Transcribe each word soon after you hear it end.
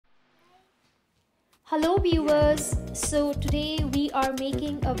Hello viewers, so today we are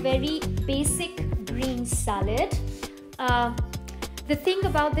making a very basic green salad. The thing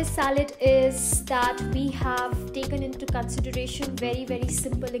about this salad is that we have taken into consideration very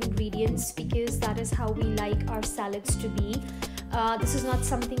simple ingredients because that is how we like our salads to be. This is not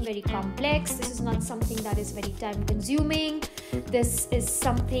something very complex. This is not something that is very time consuming. This is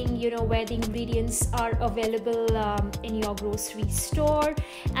something where the ingredients are available in your grocery store,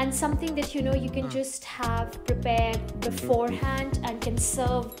 and something that you can just have prepared beforehand and can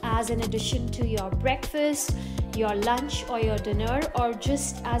serve as an addition to your breakfast, your lunch or your dinner, or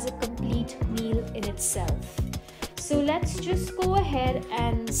just as a complete meal in itself. So let's just go ahead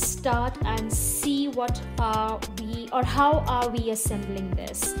and start and see how are we assembling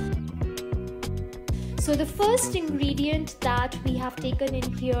this. So the first ingredient that we have taken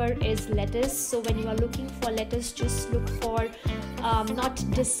in here is lettuce. So when you are looking for lettuce, just look for not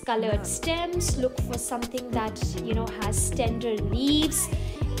discolored stems. Look for something that has tender leaves,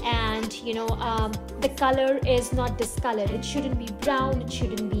 and the color is not discolored. It shouldn't be brown, it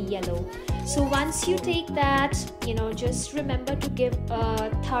shouldn't be yellow. So once you take that, just remember to give a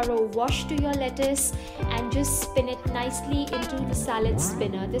thorough wash to your lettuce and just spin it nicely into the salad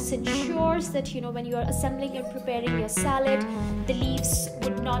spinner. This ensures that when you are assembling and preparing your salad, the leaves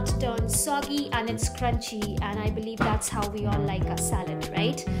would not turn soggy and it's crunchy, and I believe that's how we all like our salad,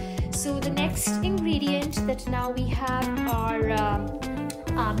 right? So the next ingredient that now we have are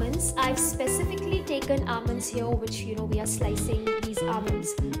almonds. I've specifically taken almonds here, which we are slicing these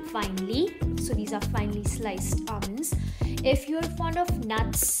almonds finely. So these are finely sliced almonds. If you're fond of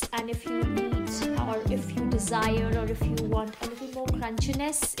nuts, and if you need, or if you desire, or if you want a little more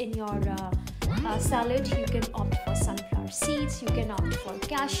crunchiness in your salad, you can opt for sunflower seeds, you can opt for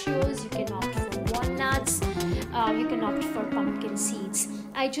cashews, you can opt for walnuts, you can opt for pumpkin seeds.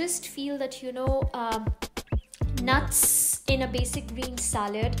 I just feel that nuts in a basic green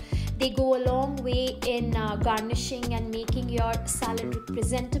salad, they go a long way in garnishing and making your salad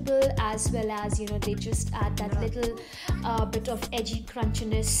presentable, as well as they just add that little bit of edgy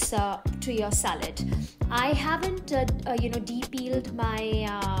crunchiness to your salad. I haven't de-peeled my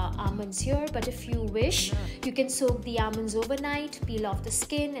almonds here, but if you wish, you can soak the almonds overnight, peel off the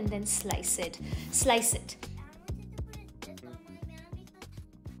skin, and then slice it.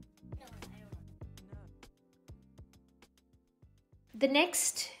 The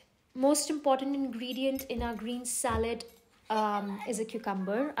next most important ingredient in our green salad is a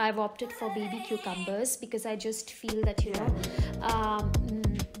cucumber. I've opted for baby cucumbers because I just feel that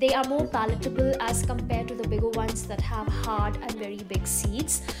they are more palatable as compared to the bigger ones that have hard and very big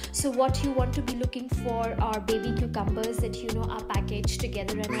seeds. So what you want to be looking for are baby cucumbers that are packaged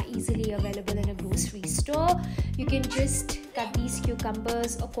together and are easily available in a grocery store. You can just cut these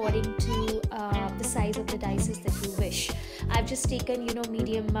cucumbers according to the size of the dices that you wish. I've just taken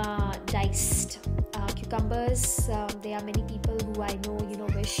medium diced cucumbers. There are many people who I know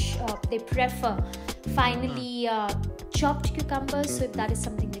they prefer finely chopped cucumbers. So if that is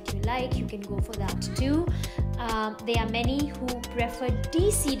something that you like, you can go for that too. There are many who prefer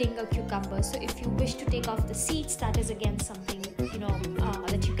de-seeding a cucumber. So if you wish to take off the seeds, that is again something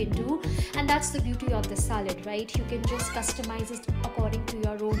that you can do, and that's the beauty of the salad, right? You can just customize it according to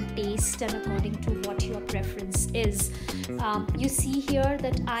your own taste and according to what your preference is. You see here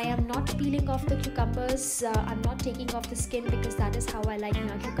that I am not peeling off the cucumbers. I'm not taking off the skin because that is how I like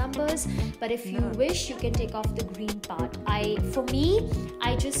my cucumbers, but if you wish, you can take off the green part. For me,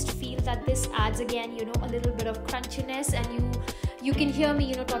 I just feel that this adds again a little bit of crunchiness, and you can hear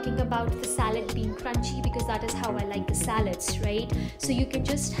me talking about the salad being crunchy because that is how I like the salads, right? So you can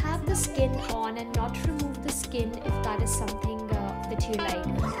just have the skin on and not remove the skin if that is something that you like.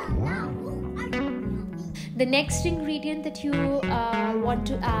 The next ingredient that you want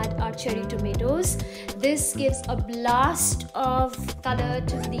to add are cherry tomatoes. This gives a blast of color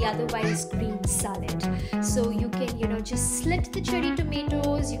to the otherwise green salad. So you can just slit the cherry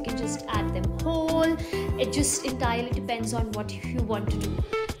tomatoes, you can just add them whole. It just entirely depends on what you want to do.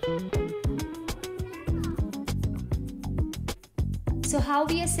 So how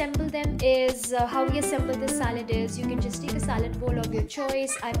we assemble this salad is, you can just take a salad bowl of your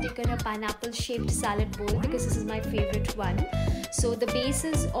choice. I've taken a pineapple shaped salad bowl because this is my favorite one. So the base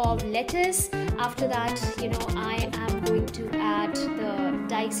is of lettuce. After that, I am going to add the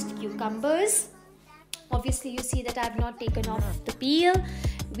diced cucumbers. Obviously you see that I've not taken off the peel.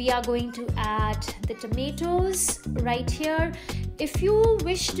 We are going to add the tomatoes right here. If you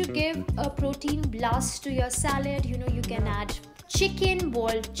wish to give a protein blast to your salad, you can add chicken,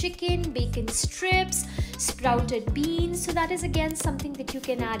 boiled chicken, bacon strips, sprouted beans. So that is again something that you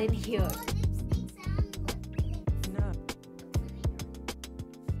can add in here.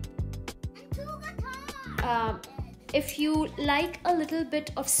 if you like a little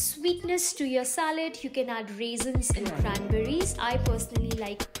bit of sweetness to your salad, you can add raisins and cranberries. I personally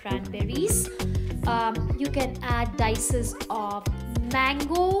like cranberries. You can add dices of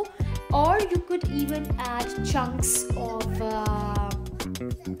mango, or you could even add chunks of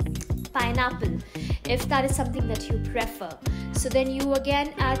pineapple if that is something that you prefer. So then you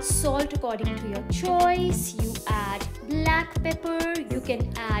again add salt according to your choice. You add black pepper. You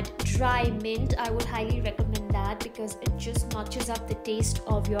can add dry mint. I would highly recommend that because it just notches up the taste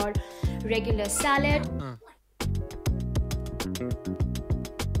of your regular salad.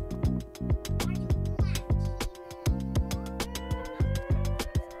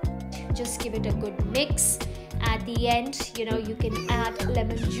 Just give it a good mix. At the end, you can add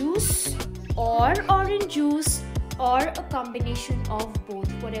lemon juice or orange juice or a combination of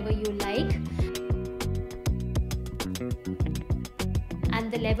both, whatever you like.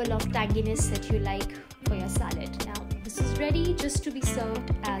 And the level of tanginess that you like for your salad. Now, this is ready just to be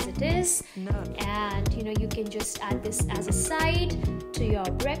served as it is. And you can just add this as a side to your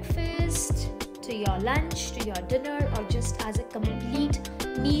breakfast, to your lunch, to your dinner, or just as a complete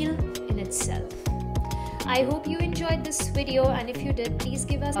meal in itself. I hope you enjoyed this video, and if you did, please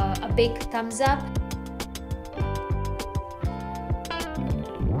give us a big thumbs up.